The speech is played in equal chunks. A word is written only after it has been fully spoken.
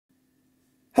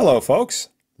Hello, folks.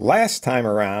 Last time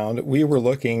around, we were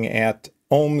looking at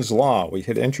Ohm's law. We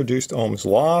had introduced Ohm's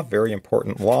law, very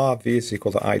important law, V is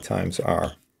equal to I times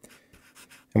R.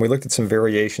 And we looked at some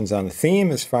variations on the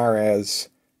theme as far as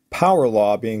power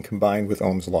law being combined with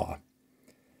Ohm's law.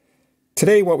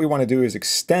 Today, what we want to do is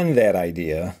extend that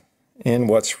idea in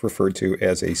what's referred to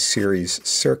as a series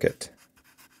circuit.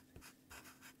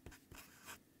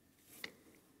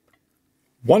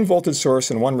 1 voltage source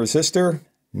and 1 resistor.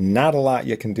 Not a lot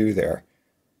you can do there.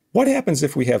 What happens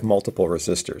if we have multiple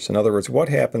resistors? In other words, what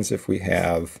happens if we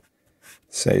have,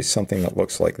 say, something that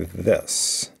looks like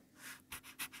this?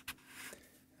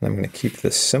 And I'm going to keep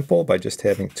this simple by just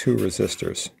having 2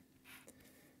 resistors.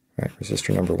 All right,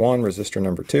 resistor number 1, resistor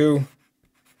number 2,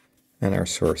 and our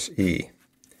source E.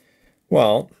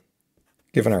 Well,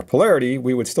 given our polarity,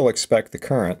 we would still expect the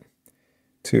current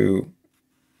to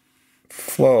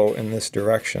flow in this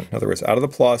direction. In other words, out of the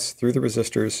plus, through the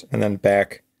resistors, and then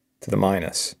back to the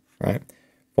minus, right?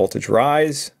 Voltage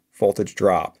rise, voltage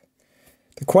drop.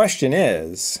 The question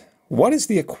is, what is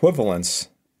the equivalence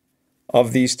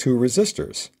of these 2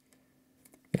 resistors?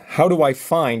 How do I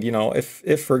find,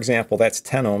 if for example, that's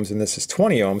 10 ohms and this is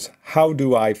 20 ohms, how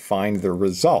do I find the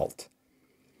result?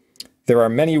 There are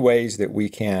many ways that we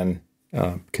can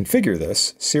configure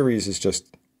this. Series is just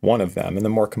one of them, and the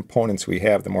more components we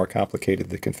have, the more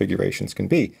complicated the configurations can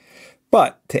be.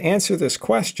 But to answer this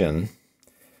question,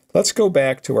 let's go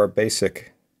back to our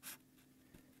basic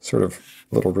sort of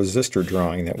little resistor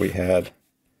drawing that we had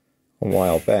a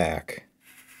while back.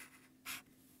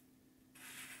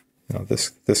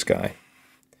 This guy.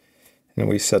 And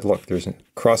we said, look, there's a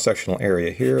cross-sectional area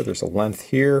here, there's a length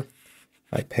here.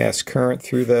 I pass current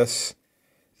through this.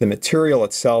 The material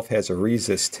itself has a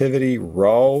resistivity,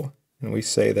 rho, and we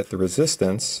say that the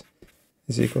resistance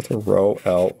is equal to rho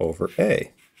L over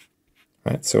A.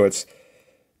 Right? So it's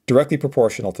directly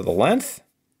proportional to the length.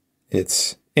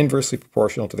 It's inversely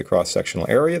proportional to the cross-sectional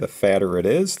area. The fatter it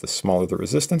is, the smaller the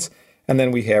resistance. And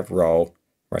then we have rho,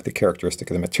 right, the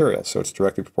characteristic of the material. So it's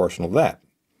directly proportional to that.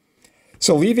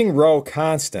 So leaving rho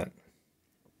constant,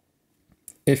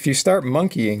 if you start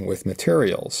monkeying with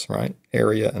materials, right,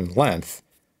 area and length,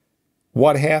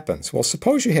 what happens? Well,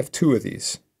 suppose you have 2 of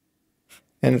these,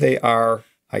 and they are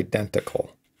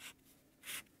identical.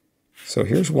 So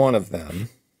here's one of them,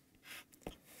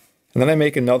 and then I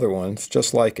make another one, it's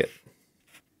just like it.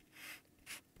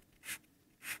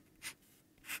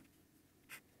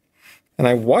 And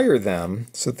I wire them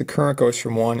so that the current goes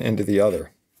from one end to the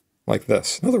other, like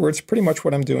this. In other words, pretty much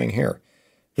what I'm doing here.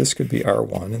 This could be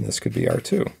R1 and this could be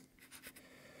R2.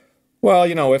 Well,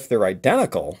 if they're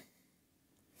identical,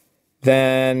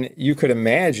 then you could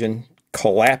imagine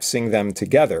collapsing them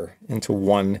together into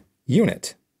one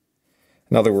unit.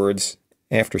 In other words,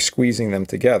 after squeezing them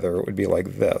together, it would be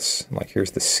like this. Like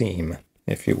here's the seam,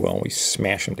 if you will. We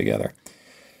smash them together.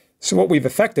 So what we've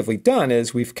effectively done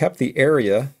is we've kept the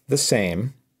area the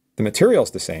same, the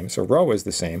material's the same, so rho is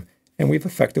the same, and we've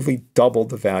effectively doubled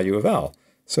the value of L.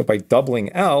 So by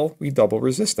doubling L, we double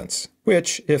resistance,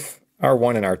 which if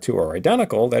R1 and R2 are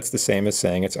identical, that's the same as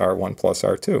saying it's R1 plus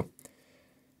R2.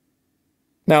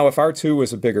 Now, if R2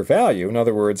 was a bigger value, in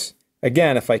other words,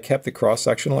 again, if I kept the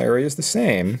cross-sectional areas the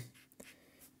same,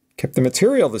 kept the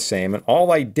material the same, and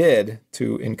all I did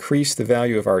to increase the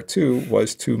value of R2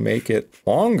 was to make it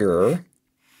longer,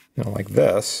 like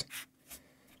this,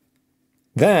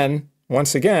 then,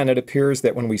 once again, it appears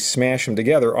that when we smash them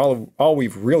together, all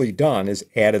we've really done is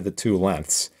added the 2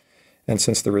 lengths. And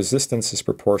since the resistance is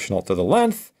proportional to the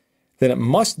length, then it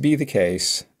must be the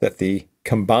case that the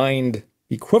combined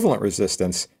equivalent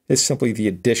resistance is simply the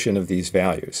addition of these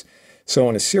values. So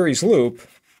in a series loop,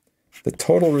 the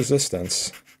total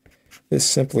resistance is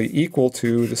simply equal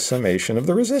to the summation of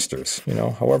the resistors,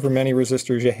 however many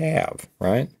resistors you have,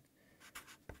 right?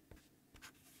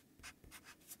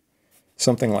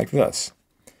 Something like this.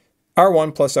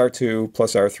 R1 plus R2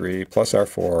 plus R3 plus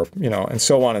R4, and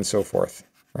so on and so forth,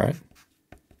 right?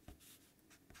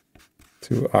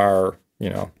 To R,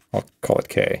 I'll call it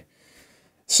K.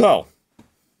 So,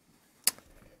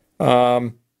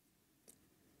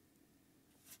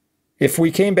 if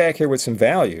we came back here with some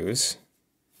values,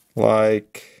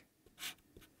 like,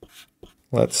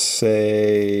 let's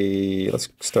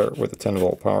start with a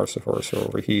 10-volt power source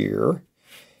over here,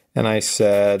 and I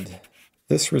said,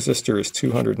 this resistor is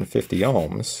 250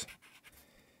 ohms,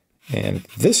 and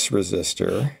this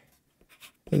resistor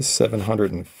is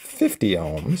 750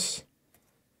 ohms,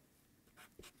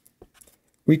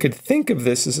 we could think of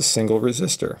this as a single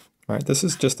resistor. Right? This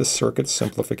is just a circuit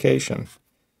simplification.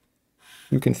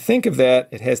 You can think of that,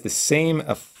 it has the same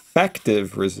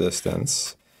effective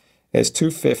resistance as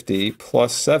 250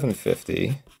 plus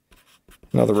 750.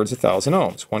 In other words, 1,000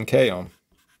 ohms, 1 k ohm.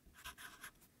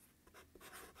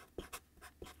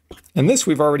 And this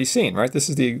we've already seen, right? This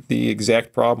is the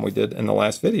exact problem we did in the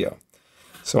last video.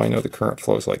 So I know the current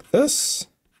flows like this.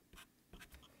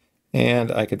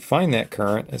 And I could find that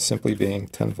current as simply being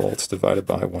 10 volts divided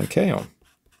by 1 k ohm.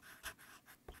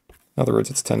 In other words,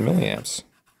 it's 10 milliamps.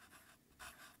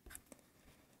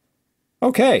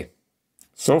 Okay,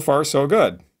 so far so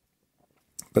good.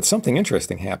 But something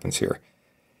interesting happens here.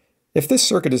 If this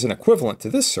circuit is an equivalent to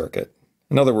this circuit,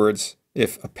 in other words,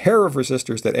 if a pair of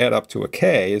resistors that add up to a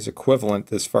K is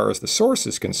equivalent as far as the source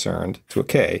is concerned to a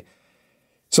K,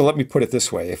 so let me put it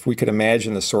this way. If we could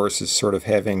imagine the source as sort of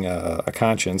having a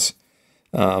conscience,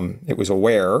 it was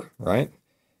aware, right?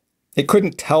 It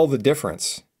couldn't tell the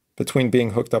difference between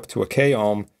being hooked up to a K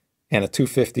ohm and a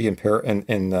 250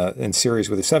 in series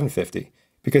with a 750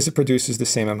 because it produces the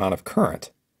same amount of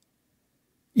current.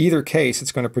 Either case,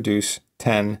 it's going to produce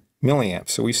 10 milliamps.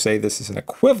 So we say this is an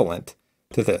equivalent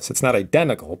to this. It's not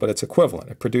identical, but it's equivalent.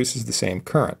 It produces the same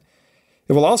current.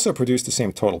 It will also produce the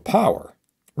same total power.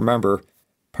 Remember,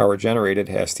 power generated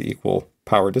has to equal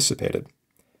power dissipated.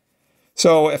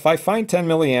 So if I find 10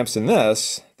 milliamps in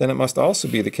this, then it must also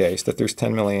be the case that there's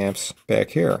 10 milliamps back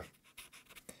here.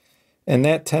 And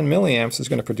that 10 milliamps is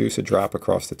going to produce a drop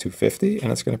across the 250,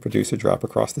 and it's going to produce a drop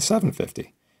across the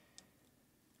 750.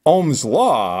 Ohm's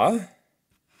law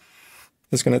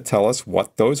is going to tell us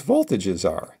what those voltages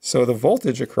are. So the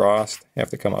voltage across, I have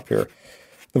to come up here,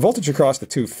 the voltage across the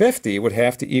 250 would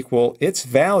have to equal its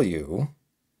value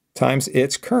times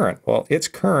its current. Well, its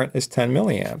current is 10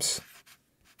 milliamps.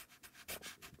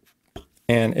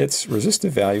 And its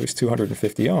resistive value is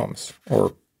 250 ohms,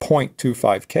 or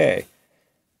 0.25 K.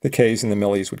 The K's and the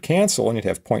millis would cancel, and you'd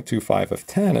have 0.25 of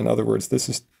 10. In other words, this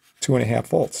is 2.5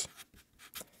 volts.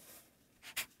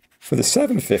 For the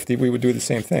 750, we would do the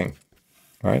same thing.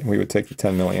 Right? We would take the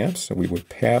 10 milliamps, so we would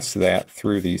pass that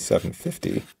through the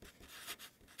 750,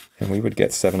 and we would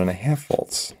get 7.5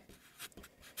 volts.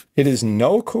 It is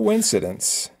no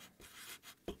coincidence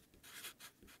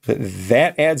that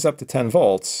that adds up to 10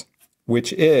 volts,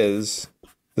 which is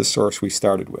the source we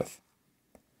started with.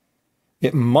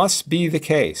 It must be the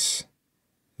case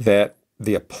that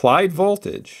the applied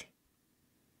voltage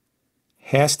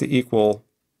has to equal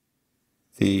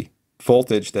the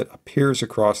voltage that appears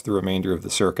across the remainder of the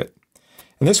circuit.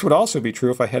 And this would also be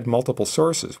true if I had multiple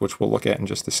sources, which we'll look at in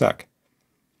just a sec.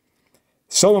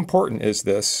 So important is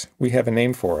this, we have a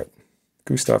name for it.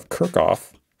 Gustav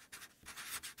Kirchhoff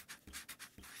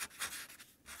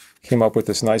came up with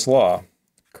this nice law,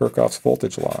 Kirchhoff's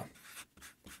voltage law.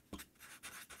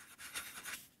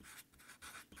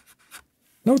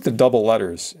 Note the double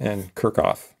letters in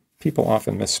Kirchhoff. People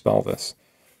often misspell this.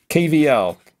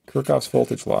 KVL, Kirchhoff's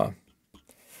voltage law.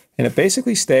 And it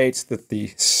basically states that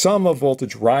the sum of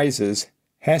voltage rises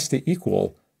has to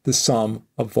equal the sum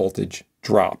of voltage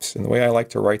drops. And the way I like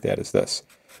to write that is this.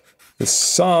 The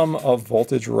sum of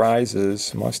voltage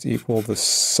rises must equal the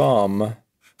sum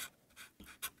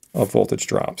of voltage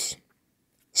drops.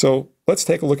 So let's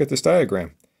take a look at this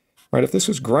diagram. Right, if this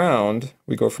was ground,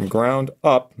 we go from ground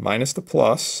up minus the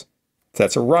plus. If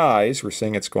that's a rise, we're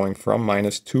saying it's going from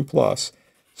minus to plus.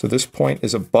 So this point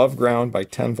is above ground by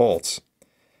 10 volts.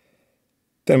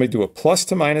 Then we do a plus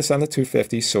to minus on the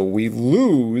 250, so we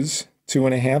lose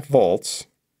 2.5 volts.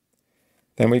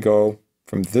 Then we go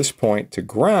from this point to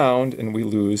ground, and we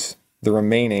lose the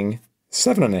remaining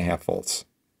 7.5 volts.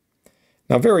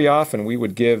 Now, very often we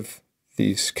would give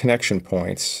these connection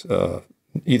points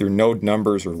either node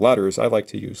numbers or letters. I like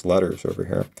to use letters over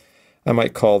here. I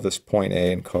might call this point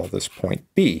A and call this point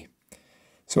B.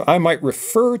 So I might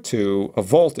refer to a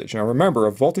voltage. Now remember,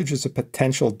 a voltage is a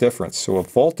potential difference. So a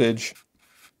voltage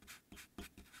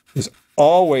is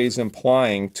always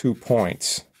implying 2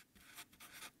 points.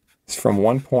 It's from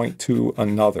one point to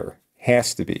another.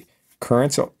 Has to be.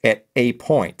 Current's at a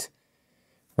point,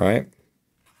 right?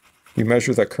 We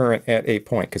measure the current at a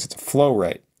point because it's a flow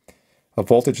rate. A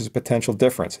voltage is a potential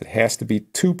difference. It has to be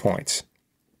 2 points.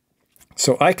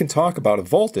 So I can talk about a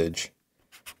voltage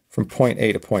from point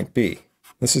A to point B.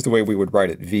 This is the way we would write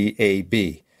it,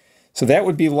 VAB. So that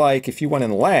would be like if you went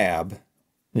in lab,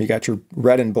 and you got your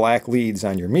red and black leads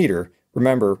on your meter.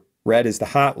 Remember, red is the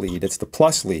hot lead. It's the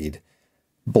plus lead.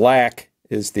 Black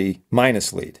is the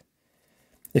minus lead.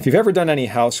 If you've ever done any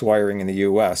house wiring in the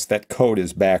U.S., that code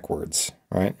is backwards,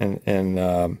 right?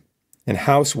 In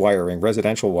house wiring,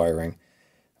 residential wiring,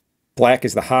 black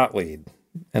is the hot lead.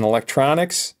 In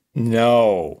electronics,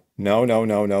 no.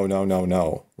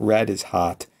 Red is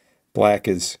hot. Black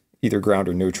is either ground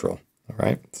or neutral. All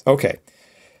right? Okay.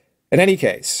 In any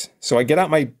case, so I get out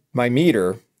my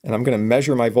meter, and I'm going to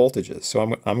measure my voltages. So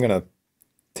I'm going to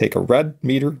take a red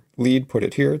meter lead, put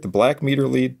it here, the black meter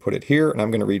lead, put it here, and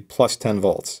I'm going to read plus 10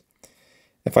 volts.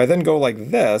 If I then go like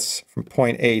this from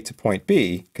point A to point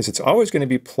B, because it's always going to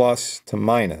be plus to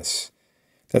minus,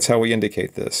 that's how we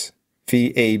indicate this.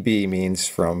 VAB means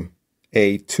from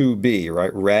A to B,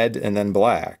 right? Red and then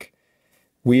black.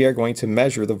 We are going to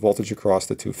measure the voltage across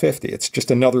the 250. It's just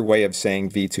another way of saying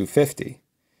V250.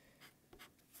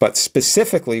 But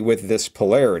specifically with this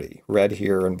polarity, red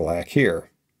here and black here,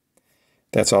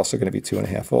 that's also going to be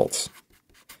 2.5 volts.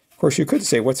 Of course, you could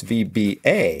say, what's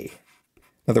VBA?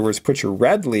 In other words, put your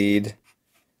red lead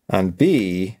on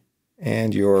B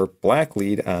and your black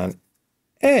lead on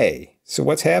A. So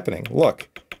what's happening? Look.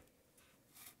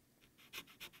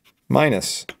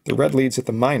 Minus. The red lead's at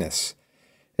the minus.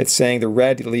 It's saying the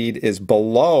red lead is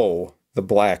below the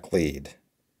black lead.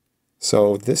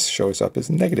 So this shows up as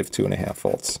negative 2.5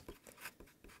 volts.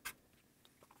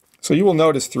 So you will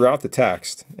notice throughout the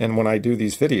text, and when I do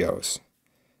these videos,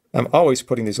 I'm always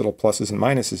putting these little pluses and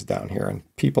minuses down here. And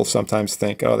people sometimes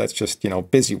think, oh, that's just,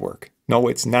 busy work. No,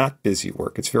 it's not busy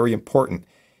work. It's very important.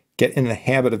 Get in the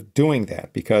habit of doing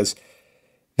that, because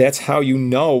that's how you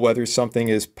know whether something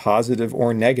is positive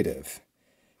or negative.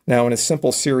 Now, in a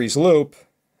simple series loop,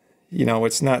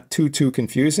 it's not too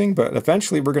confusing, but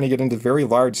eventually we're going to get into very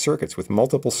large circuits with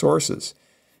multiple sources,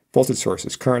 voltage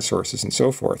sources, current sources, and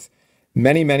so forth.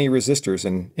 Many resistors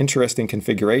and interesting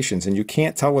configurations, and you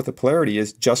can't tell what the polarity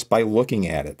is just by looking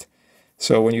at it.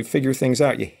 So when you figure things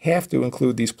out, you have to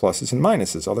include these pluses and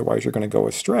minuses, otherwise you're going to go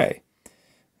astray.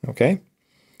 Okay?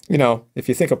 If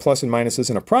you think a plus and minus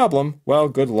isn't a problem, well,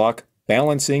 good luck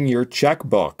balancing your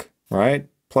checkbook, right?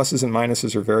 Pluses and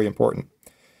minuses are very important.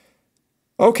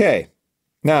 Okay,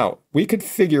 now we could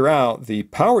figure out the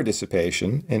power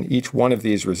dissipation in each one of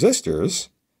these resistors,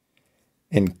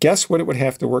 and guess what it would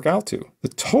have to work out to? The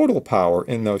total power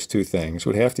in those two things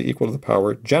would have to equal to the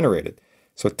power generated.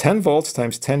 So 10 volts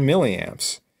times 10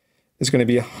 milliamps is going to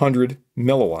be 100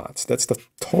 milliwatts. That's the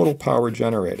total power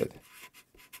generated.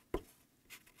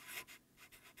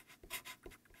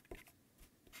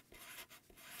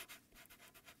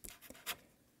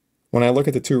 When I look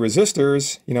at the two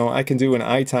resistors, I can do an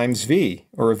I times V,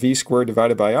 or a V squared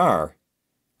divided by R.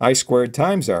 I squared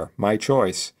times R, my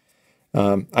choice.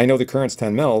 I know the current's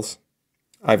 10 mils.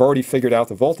 I've already figured out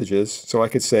the voltages, so I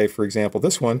could say, for example,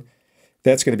 this one,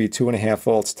 that's going to be 2.5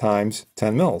 volts times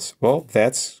 10 mils. Well,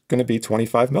 that's going to be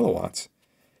 25 milliwatts.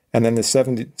 And then the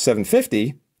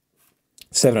 750,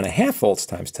 7.5 volts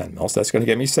times 10 mils, that's going to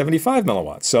get me 75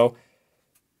 milliwatts. So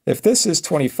if this is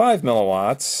 25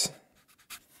 milliwatts,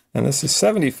 and this is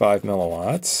 75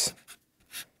 milliwatts,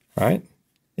 right?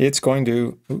 It's going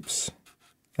to, oops,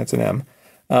 that's an M.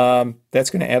 That's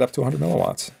going to add up to 100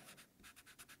 milliwatts.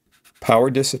 Power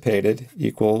dissipated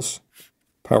equals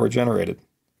power generated.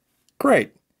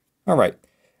 Great. All right.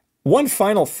 One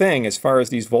final thing as far as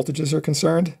these voltages are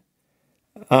concerned.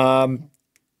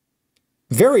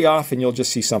 Very often you'll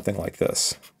just see something like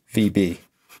this, VB,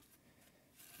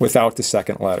 without the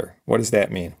second letter. What does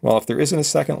that mean? Well, if there isn't a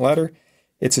second letter,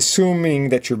 it's assuming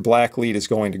that your black lead is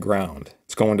going to ground.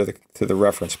 It's going to the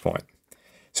reference point.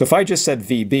 So if I just said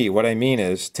VB, what I mean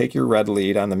is take your red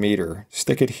lead on the meter,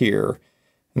 stick it here,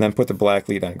 and then put the black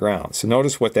lead on ground. So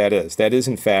notice what that is. That is,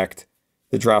 in fact,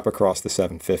 the drop across the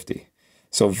 750.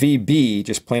 So VB,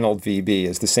 just plain old VB,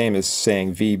 is the same as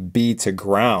saying VB to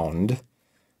ground,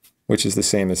 which is the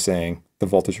same as saying the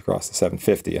voltage across the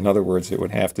 750. In other words, it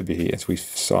would have to be, as we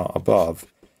saw above,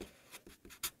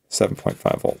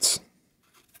 7.5 volts.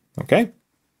 Okay?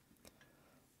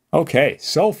 Okay,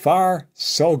 so far,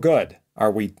 so good. Are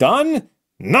we done?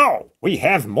 No, we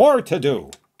have more to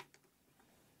do.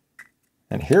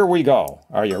 And here we go.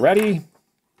 Are you ready?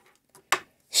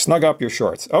 Snug up your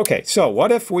shorts. Okay, so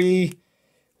what if we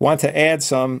want to add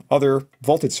some other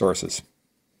voltage sources?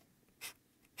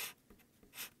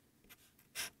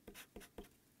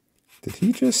 Did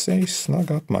he just say snug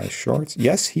up my shorts?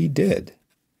 Yes, he did.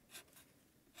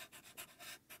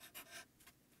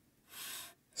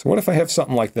 So what if I have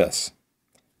something like this?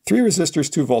 3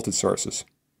 resistors, 2 voltage sources.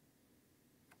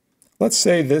 Let's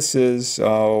say this is,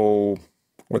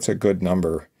 what's a good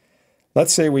number?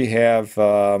 Let's say we have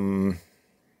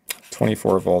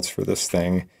 24 volts for this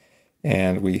thing,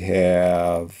 and we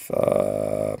have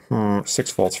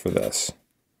 6 volts for this,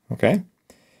 okay?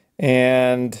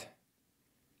 And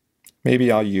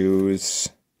maybe I'll use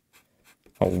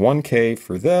a 1K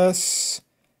for this,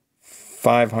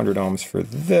 500 ohms for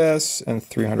this, and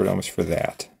 300 ohms for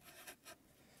that.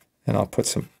 And I'll put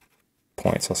some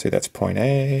points. I'll say that's point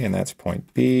A, and that's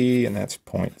point B, and that's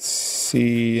point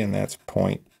C, and that's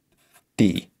point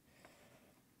D.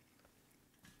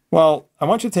 Well, I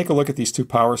want you to take a look at these two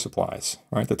power supplies,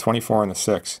 right? The 24 and the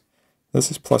 6. This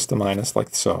is plus to minus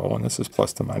like so, and this is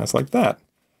plus to minus like that.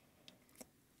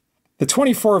 The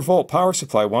 24-volt power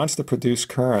supply wants to produce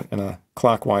current in a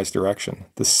clockwise direction.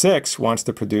 The 6 wants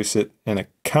to produce it in a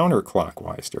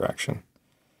counterclockwise direction.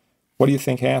 What do you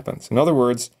think happens? In other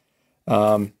words,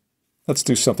 let's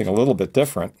do something a little bit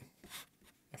different,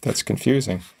 if that's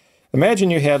confusing.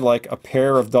 Imagine you had like a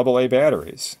pair of AA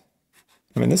batteries.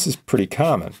 I mean, this is pretty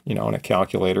common, you know, in a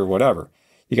calculator or whatever.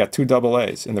 You got two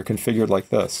AA's, and they're configured like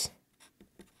this.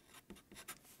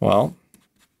 Well,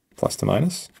 plus to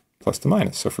minus, plus to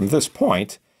minus. So from this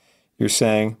point, you're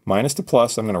saying minus to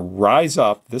plus, I'm going to rise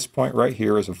up. This point right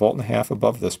here is 1.5 volts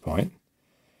above this point.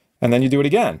 And then you do it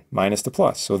again, minus to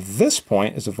plus. So this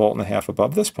point is 1.5 volts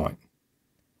above this point,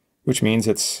 which means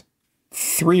it's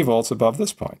 3 volts above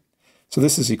this point. So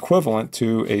this is equivalent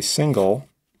to a single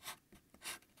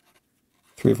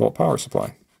 3-volt power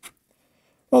supply.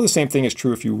 Well, the same thing is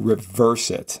true if you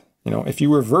reverse it. You know, if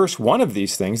you reverse one of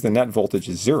these things, the net voltage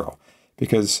is 0.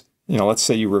 Because, you know, let's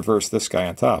say you reverse this guy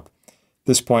on top.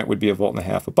 This point would be 1.5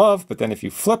 volts above, but then if you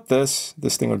flip this,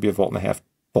 this thing would be 1.5 volts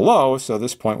below, so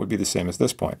this point would be the same as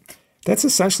this point. That's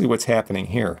essentially what's happening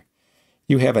here.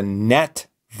 You have a net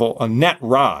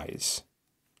rise,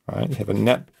 right? You have a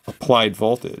net applied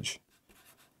voltage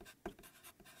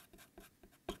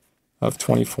of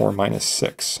 24 minus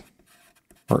 6,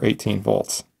 or 18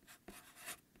 volts.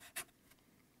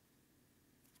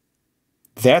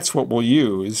 That's what we'll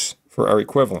use for our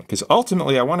equivalent, because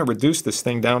ultimately I want to reduce this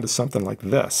thing down to something like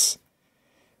this.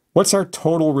 What's our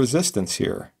total resistance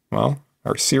here? Well,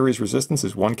 our series resistance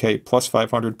is 1K plus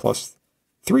 500 plus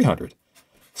 300.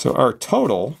 So our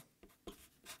total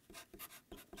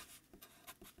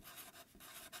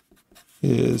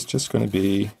is just going to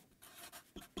be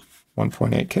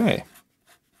 1.8K.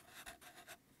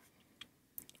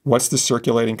 What's the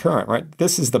circulating current, right?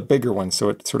 This is the bigger one, so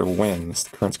it sort of wins.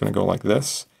 The current's going to go like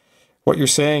this. What you're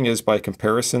saying is, by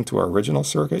comparison to our original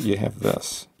circuit, you have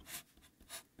this.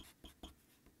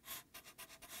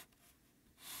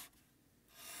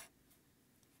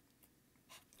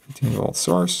 -volt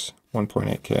source,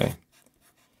 1.8K.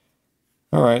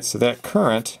 All right, so that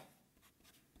current,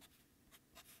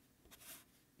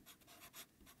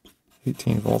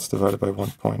 18 volts divided by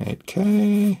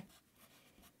 1.8K,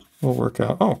 will work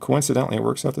out. Oh, coincidentally, it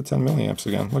works out to 10 milliamps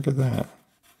again. Look at that.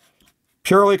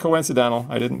 Purely coincidental.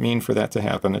 I didn't mean for that to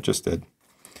happen. It just did.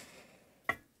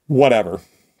 Whatever.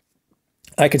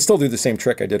 I can still do the same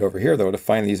trick I did over here, though, to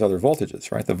find these other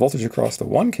voltages, right? The voltage across the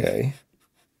 1K,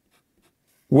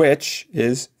 which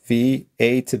is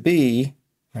VA to B,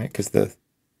 right? Because the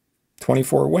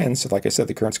 24 wins. So like I said,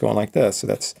 the current's going like this. So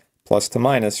that's plus to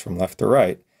minus from left to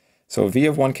right. So V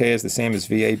of 1K is the same as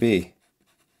VAB.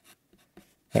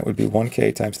 That would be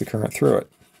 1K times the current through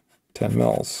it, 10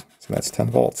 mils. So that's 10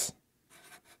 volts.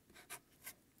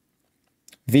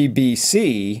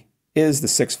 VBC is the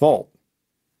 6 volt.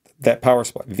 That power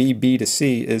supply. VB to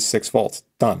C is 6 volts.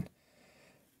 Done.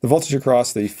 The voltage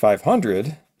across the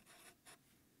 500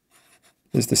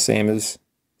 is the same as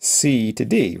C to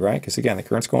D, right? Because again, the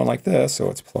current's going like this, so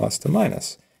it's plus to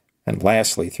minus. And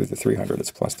lastly, through the 300,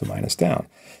 it's plus to minus down.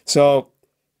 So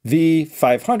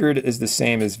V500 is the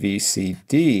same as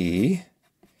VCD,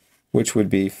 which would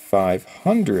be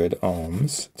 500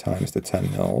 ohms times the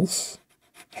 10 mils,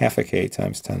 half a K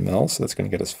times 10 mils, so that's going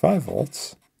to get us 5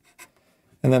 volts.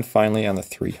 And then finally on the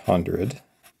 300,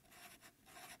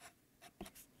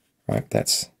 right,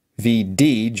 that's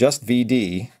VD, just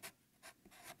VD,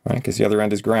 right, because the other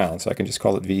end is ground, so I can just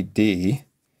call it VD.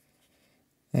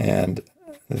 And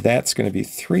that's going to be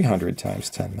 300 times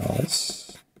 10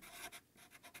 mils,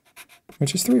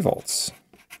 which is 3 volts.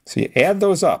 So you add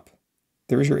those up.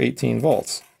 There's your 18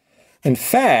 volts. In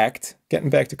fact, getting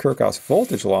back to Kirchhoff's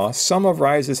voltage law, sum of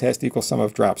rises has to equal sum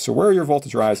of drops. So where are your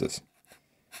voltage rises?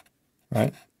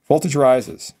 Right? Voltage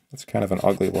rises. That's kind of an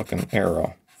ugly looking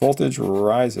arrow. Voltage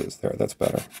rises. There, that's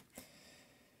better.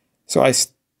 So I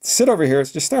sit over here,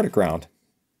 just start at ground.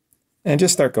 And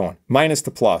just start going. Minus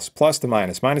to plus, plus to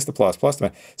minus, minus to plus, plus to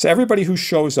minus. So everybody who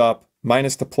shows up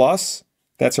minus to plus,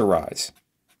 that's a rise.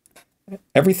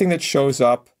 Everything that shows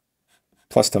up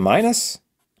plus to minus,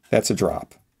 that's a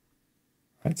drop.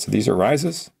 Right? So these are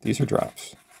rises, these are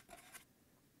drops.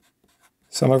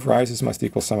 Sum of rises must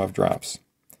equal sum of drops.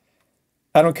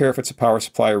 I don't care if it's a power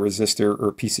supply, or resistor, or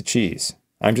a piece of cheese.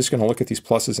 I'm just going to look at these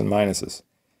pluses and minuses.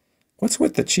 What's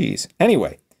with the cheese?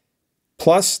 Anyway,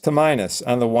 plus to minus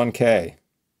on the 1K.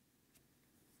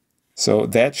 So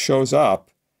that shows up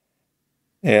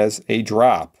as a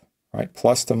drop, right?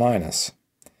 Plus to minus.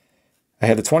 I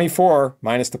had the 24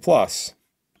 minus the plus.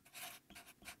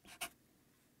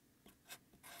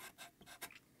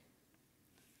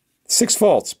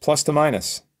 $6 plus to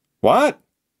minus. What?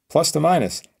 Plus to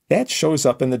minus. That shows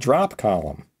up in the drop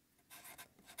column.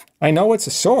 I know it's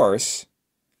a source,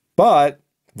 but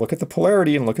look at the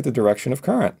polarity and look at the direction of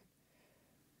current.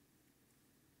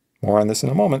 More on this in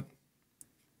a moment.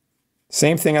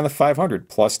 Same thing on the 500,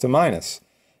 plus to minus.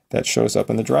 That shows up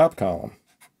in the drop column.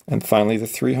 And finally the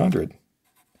 300.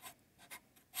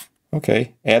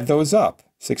 Okay, add those up.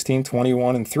 16,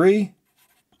 21, and 3.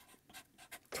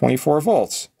 24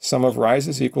 volts. Sum of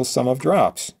rises equals sum of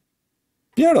drops.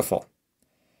 Beautiful.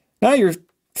 Now you're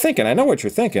thinking, I know what you're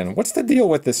thinking. What's the deal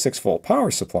with this 6-volt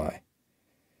power supply?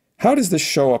 How does this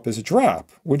show up as a drop?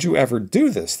 Would you ever do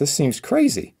this? This seems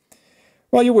crazy.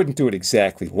 Well, you wouldn't do it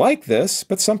exactly like this,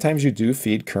 but sometimes you do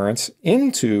feed currents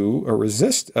into a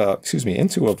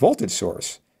into a voltage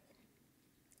source.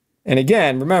 And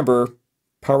again, remember,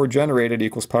 power generated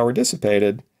equals power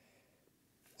dissipated.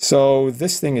 So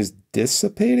this thing is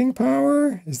dissipating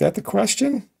power? Is that the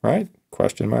question? Right?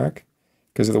 Question mark.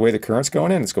 Because of the way the current's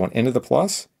going in, it's going into the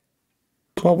plus.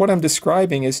 Well, what I'm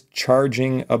describing is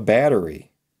charging a battery.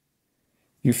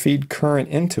 You feed current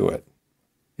into it,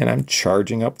 and I'm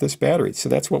charging up this battery. So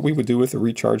that's what we would do with a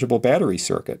rechargeable battery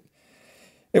circuit.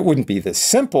 It wouldn't be this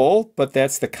simple, but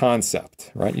that's the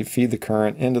concept, right? You feed the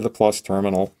current into the plus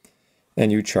terminal,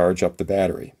 and you charge up the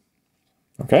battery.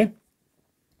 Okay?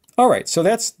 All right, so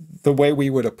that's the way we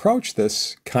would approach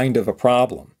this kind of a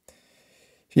problem.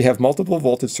 If you have multiple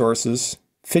voltage sources,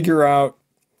 figure out,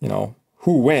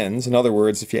 who wins. In other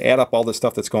words, if you add up all the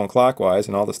stuff that's going clockwise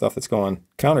and all the stuff that's going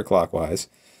counterclockwise,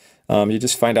 you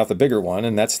just find out the bigger one,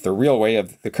 and that's the real way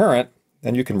of the current.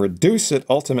 Then you can reduce it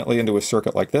ultimately into a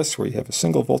circuit like this, where you have a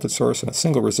single voltage source and a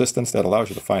single resistance that allows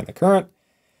you to find the current.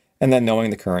 And then knowing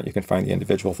the current, you can find the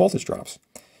individual voltage drops.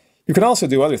 You can also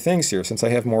do other things here. Since I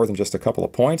have more than just a couple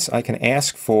of points, I can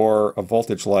ask for a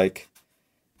voltage like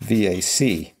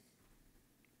VAC.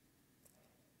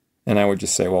 And I would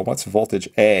just say, well, what's voltage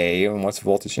A and what's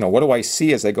voltage, what do I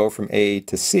see as I go from A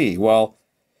to C? Well,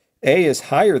 A is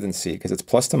higher than C because it's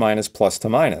plus to minus,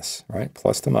 right?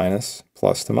 Plus to minus,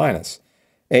 plus to minus.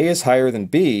 A is higher than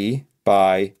B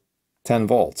by 10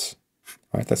 volts,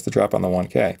 right? That's the drop on the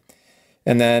 1K.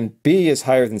 And then B is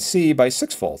higher than C by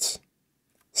 6 volts.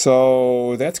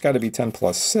 So that's got to be 10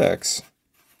 plus 6,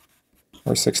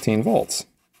 or 16 volts.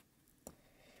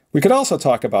 We could also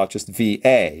talk about just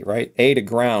VA, right? A to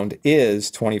ground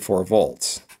is 24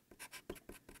 volts.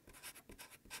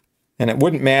 And it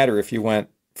wouldn't matter if you went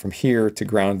from here to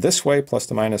ground this way, plus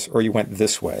to minus, or you went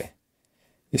this way.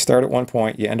 You start at one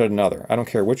point, you end at another. I don't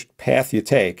care which path you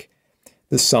take.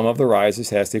 The sum of the rises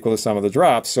has to equal the sum of the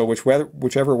drops. So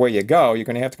whichever way you go, you're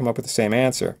going to have to come up with the same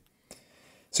answer.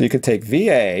 So you could take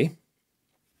VA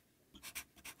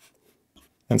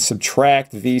and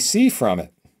subtract VC from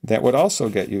it. That would also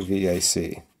get you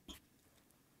VAC.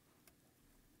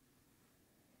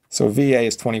 So VA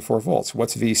is 24 volts.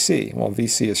 What's VC? Well,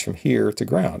 VC is from here to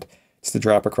ground. It's the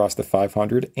drop across the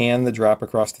 500 and the drop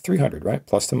across the 300, right?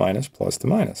 Plus to minus, plus to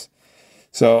minus.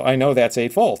 So I know that's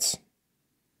 8 volts.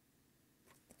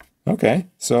 Okay,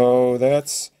 so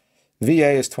that's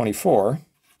VA is 24.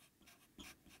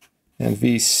 And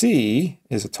VC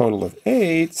is a total of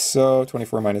 8, so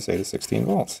 24 minus 8 is 16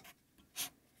 volts.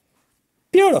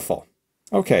 Beautiful.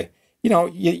 Okay,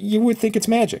 you would think it's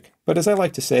magic, but as I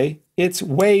like to say, it's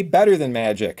way better than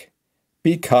magic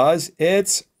because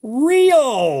it's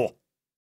real.